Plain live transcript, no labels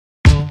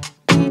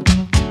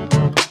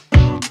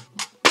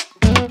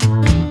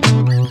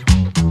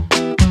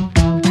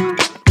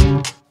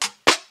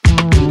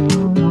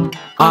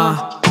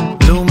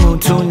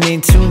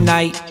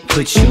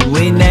Put you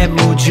in that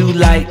mood you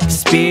like,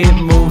 spirit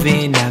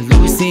moving. Now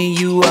loosen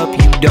you up,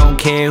 you don't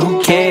care,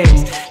 who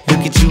cares?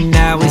 Look at you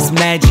now, it's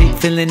magic.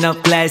 Filling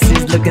up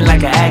glasses, looking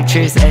like an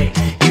actress, ayy.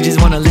 You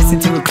just wanna listen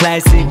to a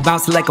classic,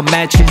 bouncing like a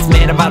mattress.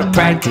 Man, I'm out of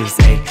practice,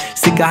 ayy.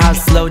 Sick of how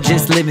slow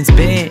just living's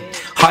been.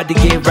 Hard to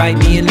get right,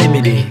 being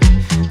limited.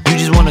 You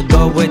just wanna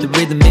go where the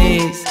rhythm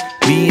is.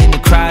 Be in the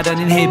crowd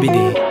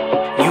uninhibited.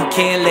 You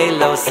can't lay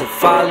low, so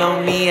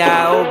follow me,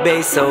 I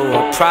obey. So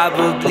I'll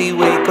probably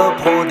wake up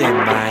holding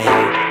my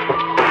head,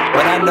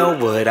 but I know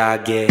what I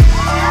get.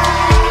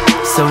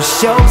 So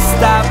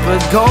showstopper,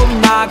 go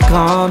knock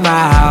on my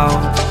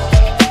house.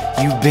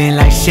 You've been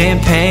like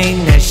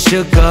champagne that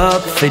shook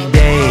up for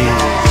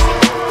days.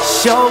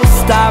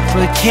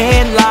 Showstopper,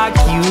 can't lock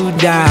you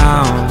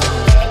down.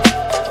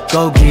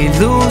 Go get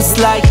loose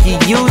like you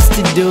used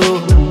to do.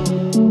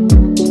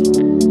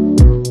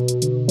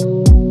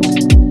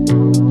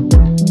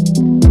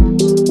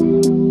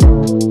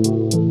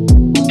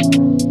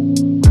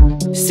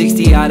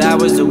 60-odd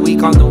hours a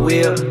week on the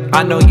wheel.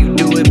 I know you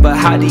do it, but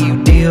how do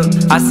you deal?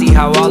 I see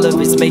how all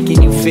of it's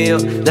making you feel.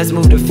 Let's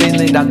move to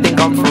Finland, I think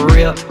I'm for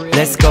real.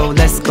 Let's go,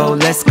 let's go,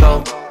 let's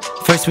go.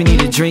 First we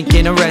need a drink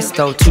and a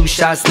resto. 2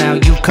 shots now,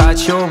 you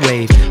caught your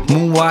wave.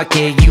 Moonwalk,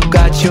 yeah, you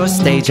got your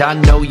stage. I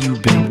know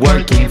you've been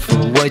working for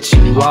what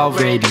you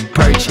already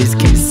purchased.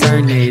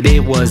 Concerned that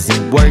it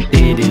wasn't worth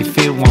it. If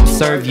it won't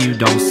serve you,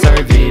 don't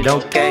serve it,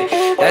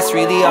 okay? That's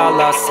really all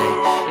I'll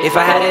say. If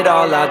I had it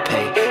all, I'd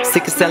pay.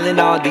 Sick of selling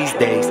all these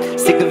days,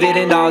 sick of it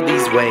in all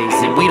these ways.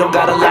 And we don't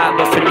got a lot,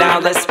 but for now,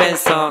 let's spend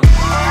some.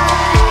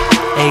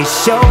 Hey,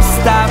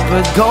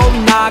 showstopper, go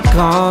knock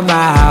on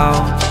my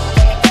house.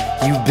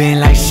 You've been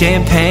like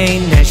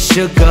champagne that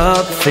shook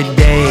up for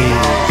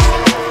days.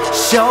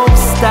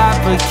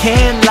 Showstopper,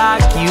 can't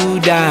lock you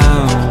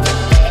down.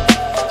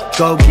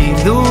 Go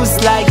get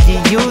loose like you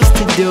used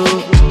to do.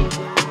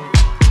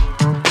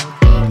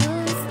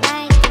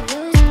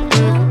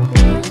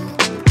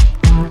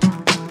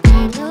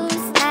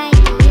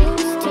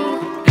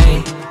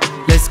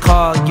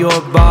 Call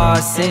your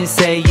boss and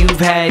say you've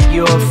had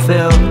your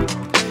fill.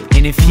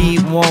 And if he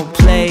won't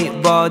play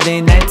ball,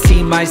 then that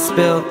team might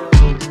spill.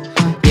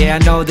 Yeah,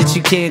 I know that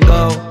you can't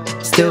go.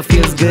 Still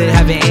feels good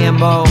having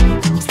ammo.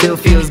 Still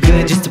feels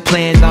good just to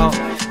plan though.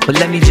 But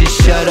let me just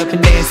shut up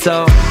and dance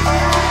so.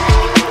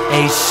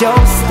 Hey,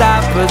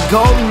 showstopper,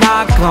 go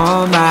knock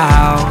on my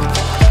house.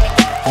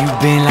 You've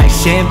been like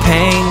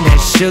champagne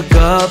that shook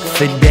up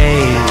for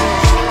days.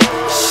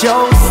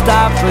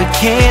 Showstopper,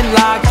 can't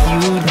lock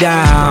you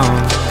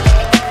down.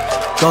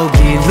 Go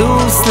get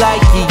loose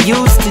like you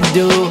used to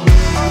do.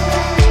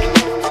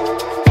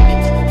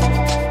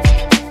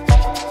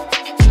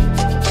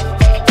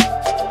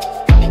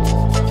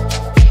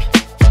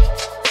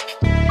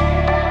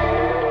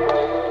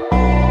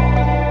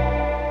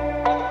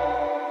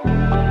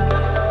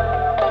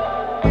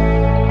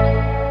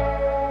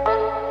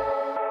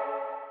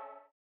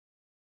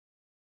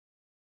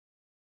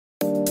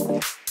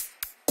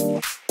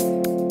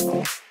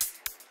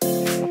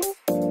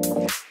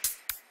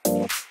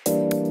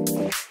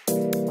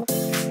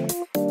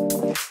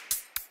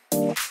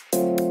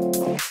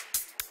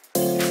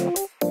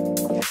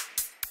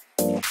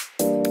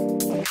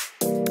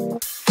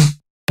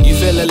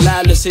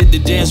 Alive, let's hit the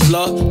dance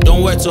floor.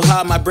 Don't work too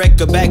hard, might break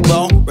a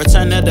backbone.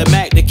 Return of the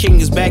Mac, the king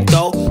is back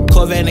though.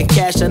 Corvette and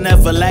cash, I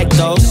never lack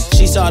those.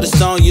 She saw the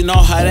stone, you know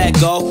how that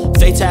go.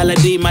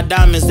 Fatality, my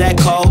diamonds that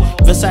cold.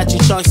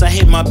 Versace trunks, I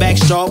hit my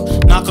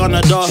backstroke. Knock on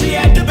the door, she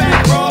at the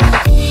back, bro.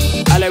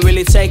 All I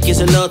really take is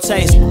a little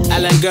taste.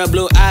 Island girl,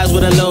 blue eyes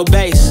with a little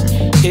bass.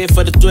 Here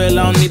for the thrill,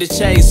 I don't need a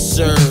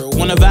chaser.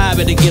 Wanna vibe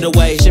at the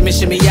getaway. Shimmy,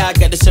 shimmy, yeah, I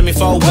got the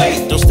semi-four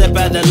weight. Don't step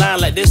out the line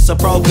like this a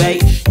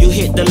probate. You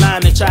hit the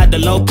line and try to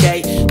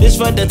locate. This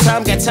for the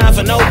time, got time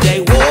for no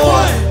day.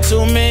 One,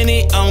 too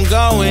many, I'm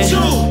going.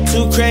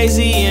 Too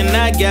crazy and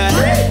I got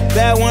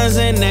bad ones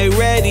and they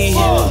ready.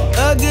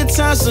 A good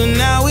time, so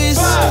now it's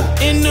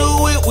into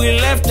it, we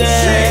left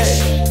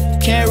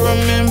that. Can't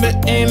remember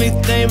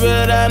anything,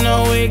 but I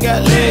know we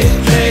got lit.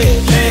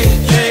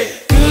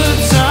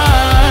 Good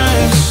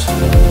times,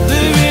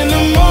 live in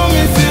the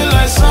moment, feel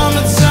like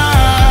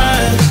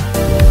summertime.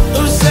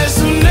 Obsessed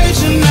with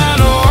nature, not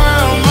a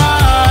world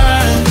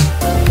mine.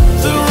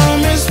 The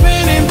room is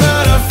spinning,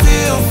 but I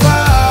feel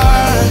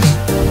fine.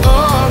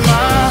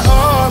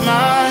 Oh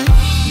my.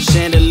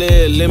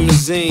 Chandelier,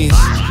 limousines.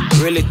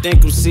 Really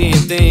think I'm seeing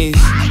things.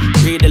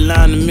 Read the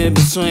line in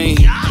between.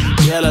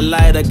 Yellow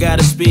light, I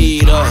gotta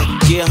speed up.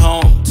 Get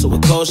home to a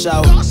cold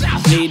shower.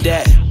 Need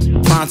that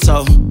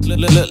pronto.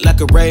 Look like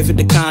a rave at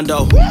the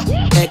condo.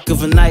 Heck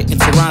of a night in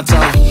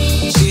Toronto.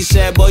 She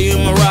said, boy, you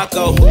in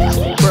Morocco.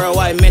 Pearl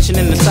white mansion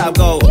in the top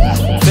gold.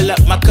 Fill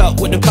up my cup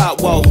with the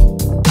pop, whoa.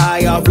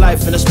 High off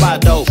life in the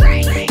spot, though.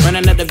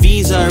 Running out the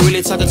visa,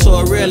 really talking to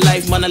a real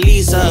life Mona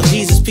Lisa.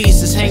 Jesus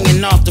pieces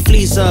hanging off the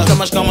fleecer. So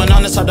much going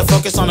on, it's hard to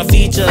focus on the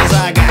features.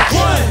 I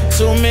got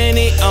too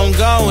many, I'm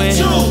going.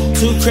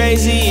 Too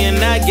crazy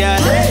and I got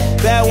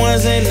bad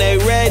ones and they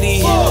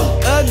ready.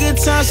 A good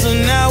time, so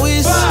now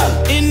it's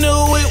into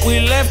it, we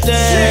left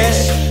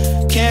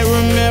that. Can't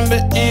remember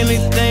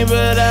anything,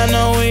 but I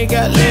know we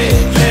got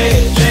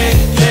lit.